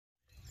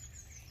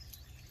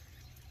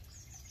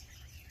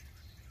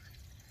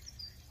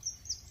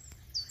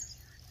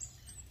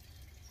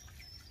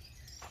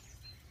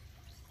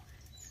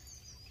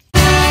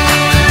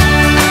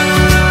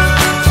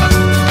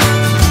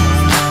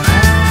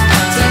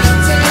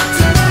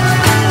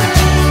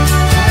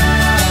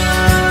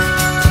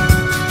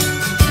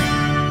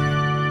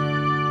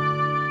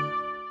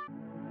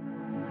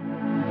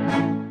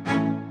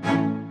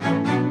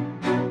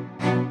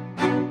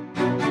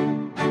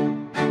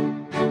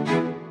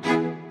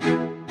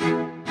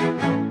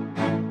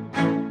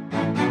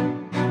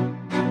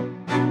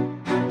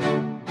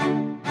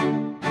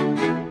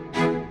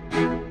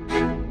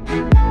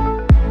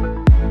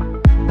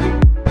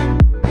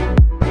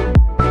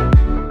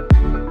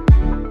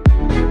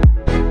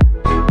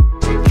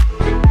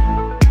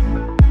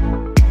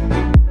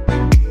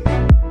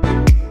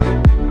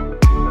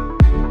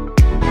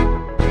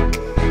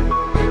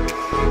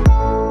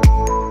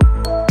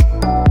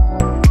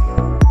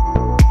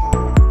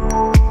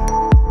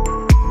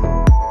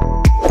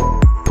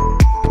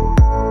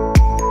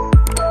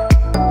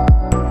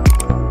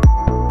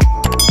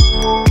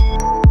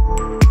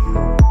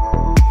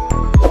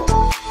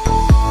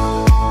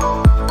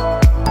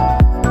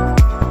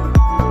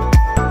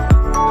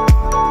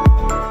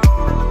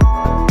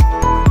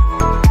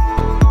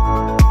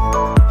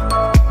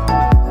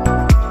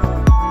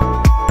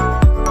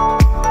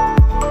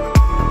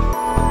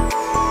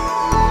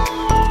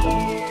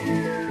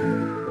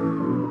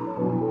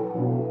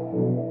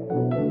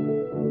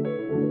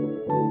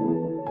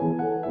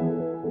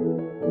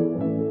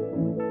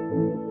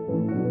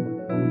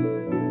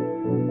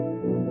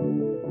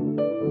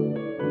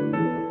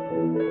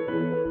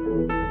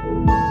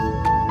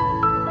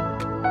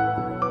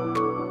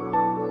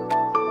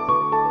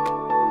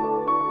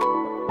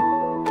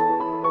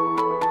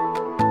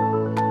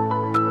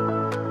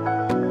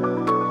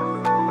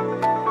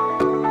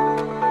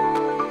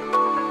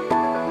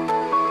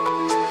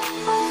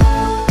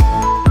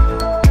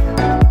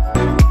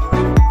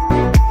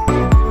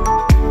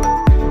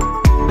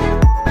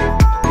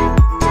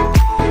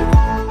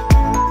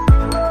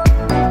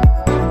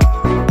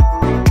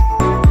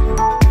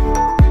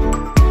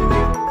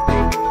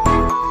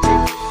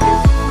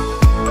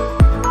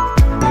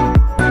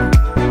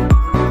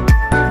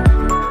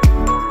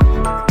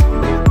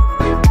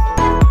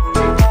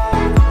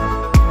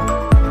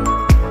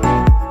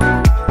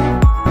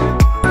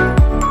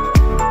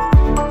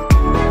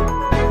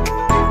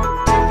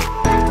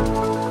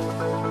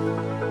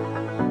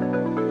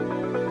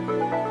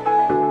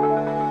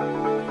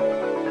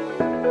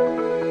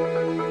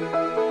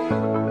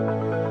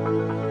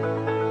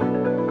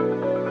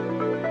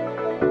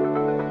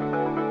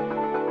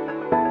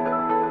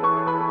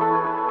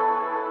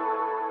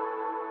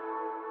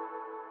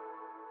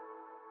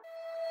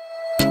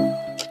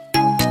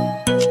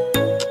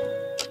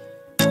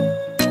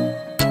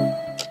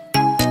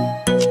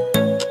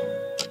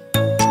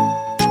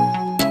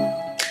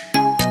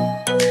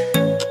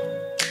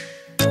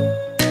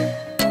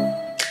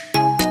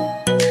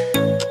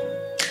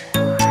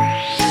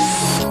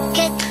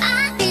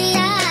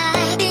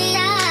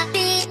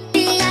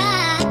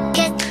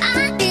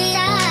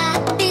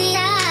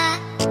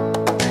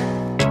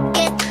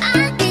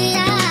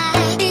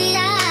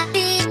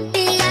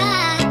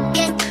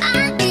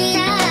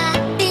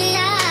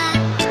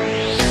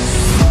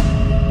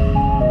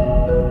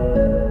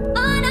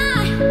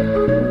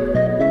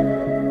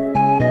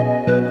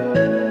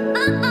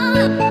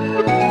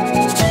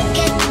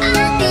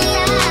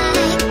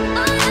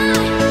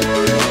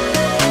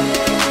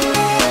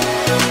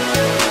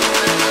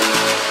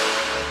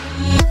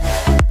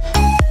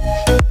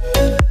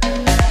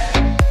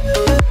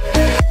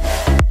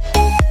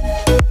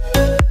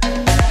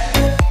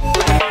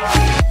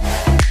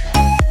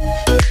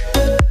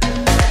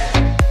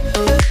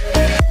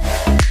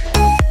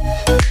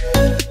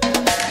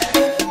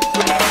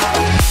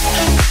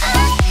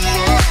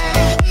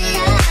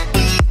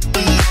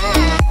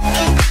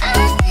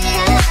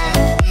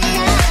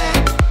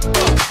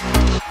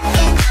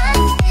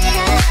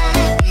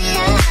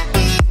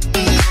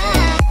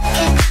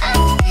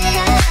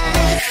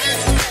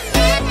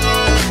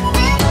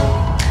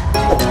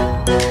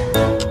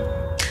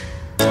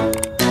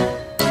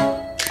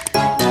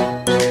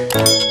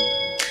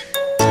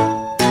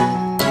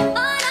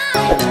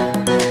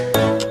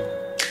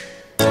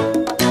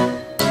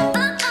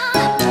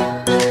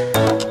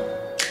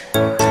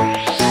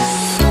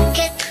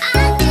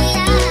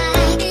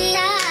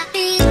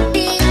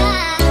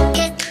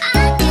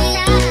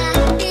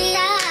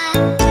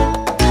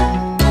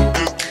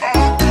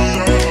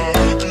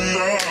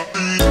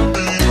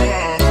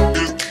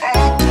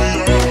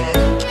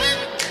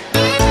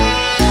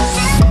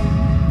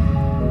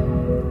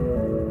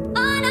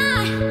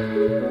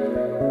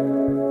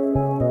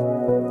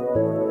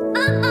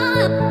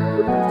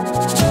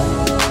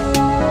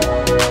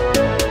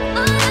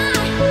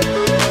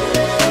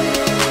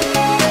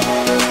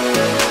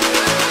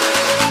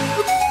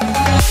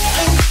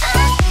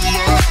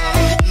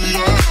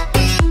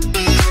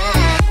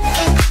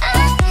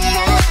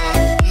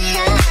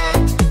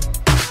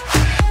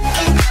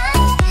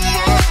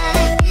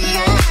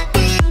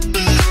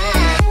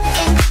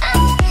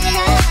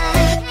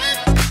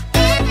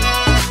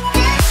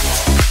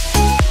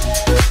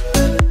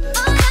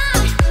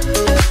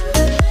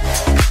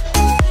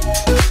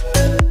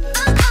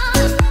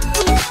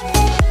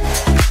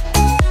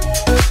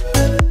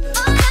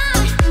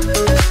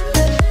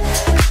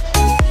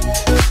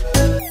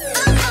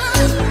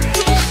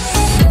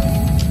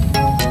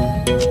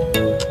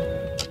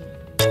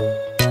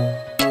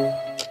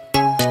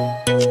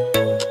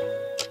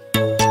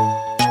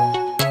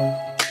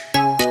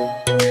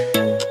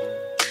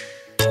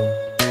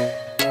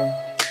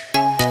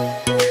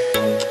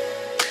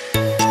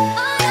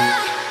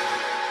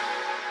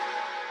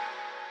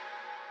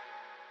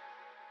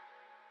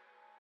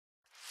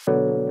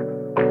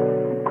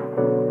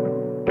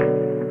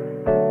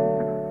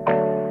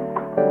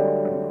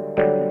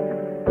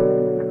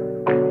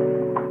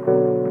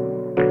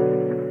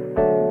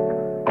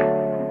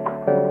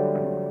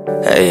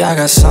Hey, I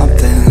got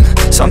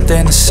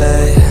something to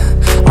say.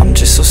 I'm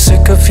just so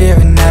sick of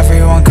hearing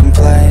everyone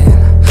complain.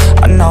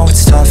 I know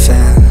it's tough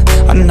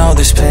and I know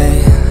there's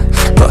pain,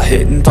 but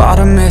hitting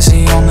bottom is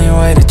the only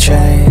way to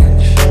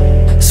change.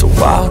 So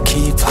I'll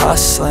keep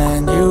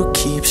hustling, you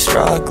keep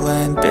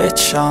struggling.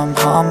 Bitch, I'm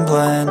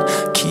humbling,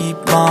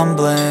 keep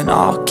mumbling.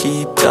 I'll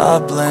keep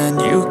doubling,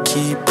 you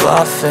keep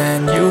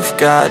bluffing. You've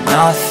got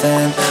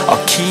nothing,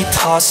 I'll keep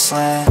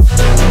hustling.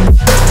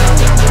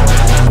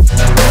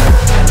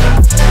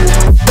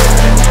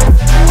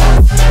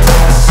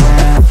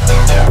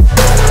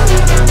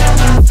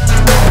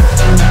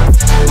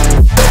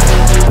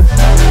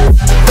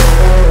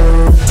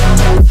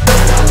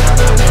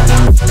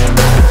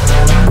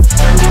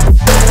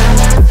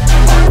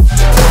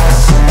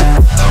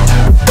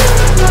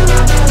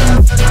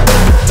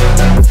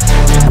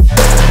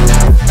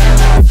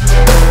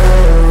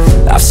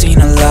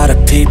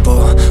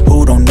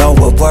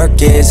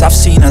 I've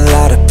seen a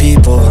lot of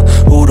people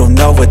who don't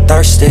know what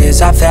thirst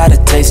is. I've had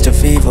a taste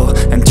of evil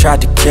and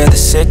tried to cure the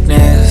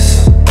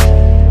sickness,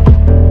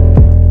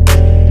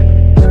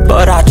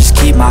 but I just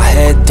keep my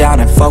head down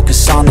and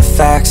focus on the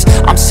facts.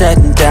 I'm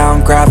setting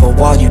down gravel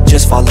while you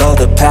just follow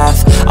the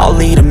path. I'll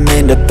lead them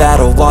into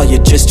battle while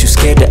you're just too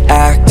scared to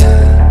act.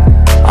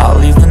 I'll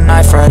leave the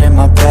knife right in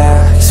my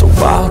back. So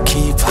I'll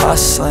keep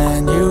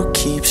hustling, you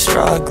keep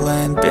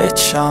struggling.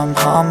 Bitch, I'm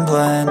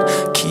humbling,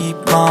 keep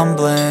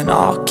mumbling.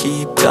 I'll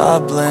keep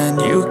doubling,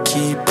 you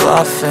keep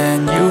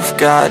bluffing. You've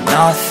got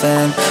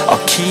nothing,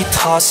 I'll keep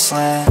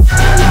hustling.